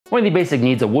One of the basic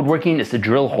needs of woodworking is to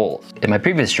drill holes. In my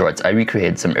previous shorts, I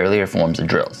recreated some earlier forms of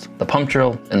drills, the pump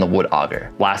drill and the wood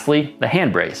auger. Lastly, the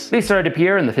hand brace. They started to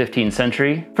appear in the 15th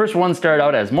century. First ones started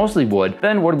out as mostly wood,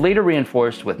 then were later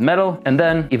reinforced with metal, and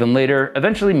then, even later,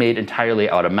 eventually made entirely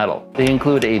out of metal. They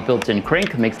include a built-in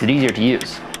crank that makes it easier to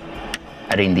use.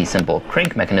 Adding the simple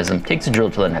crank mechanism takes the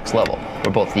drill to the next level,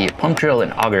 where both the pump drill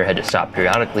and auger had to stop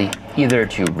periodically, either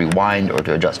to rewind or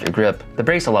to adjust your grip. The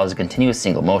brace allows a continuous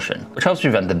single motion, which helps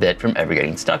prevent the bit from ever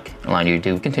getting stuck, allowing you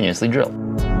to continuously drill.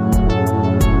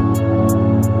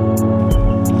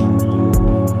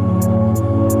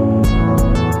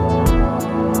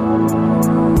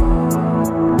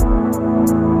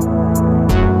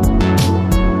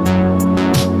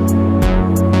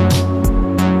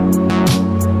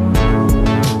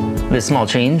 This small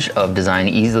change of design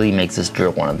easily makes this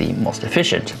drill one of the most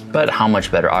efficient, but how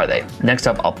much better are they? Next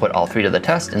up, I'll put all three to the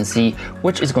test and see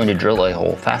which is going to drill a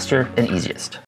hole faster and easiest.